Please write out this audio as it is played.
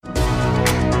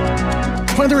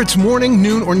Whether it's morning,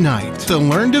 noon, or night, the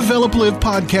Learn, Develop, Live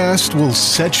podcast will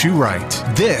set you right.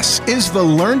 This is the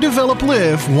Learn, Develop,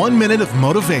 Live 1 Minute of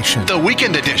Motivation, the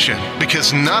weekend edition,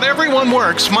 because not everyone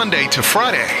works Monday to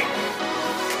Friday.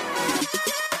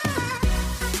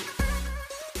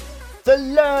 The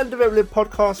Learn, Develop, Live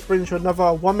podcast brings you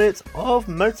another 1 minute of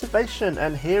motivation,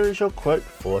 and here is your quote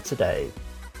for today.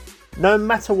 No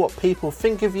matter what people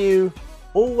think of you,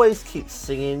 always keep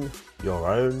singing your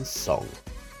own song.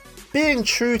 Being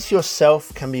true to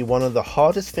yourself can be one of the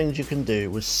hardest things you can do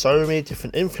with so many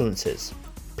different influences.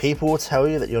 People will tell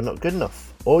you that you're not good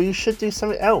enough, or you should do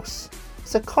something else.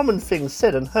 It's a common thing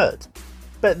said and heard,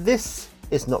 but this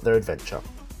is not their adventure.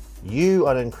 You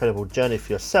are an incredible journey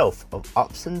for yourself of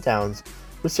ups and downs,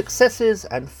 with successes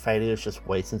and failures just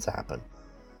waiting to happen.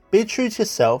 Be true to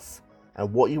yourself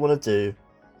and what you want to do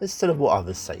instead of what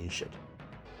others say you should.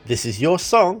 This is your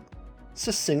song,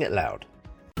 so sing it loud.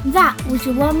 That was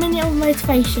your 1 minute of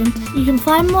motivation. You can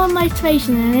find more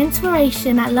motivation and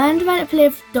inspiration at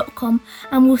learndeveloplive.com,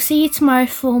 and we'll see you tomorrow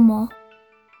for more.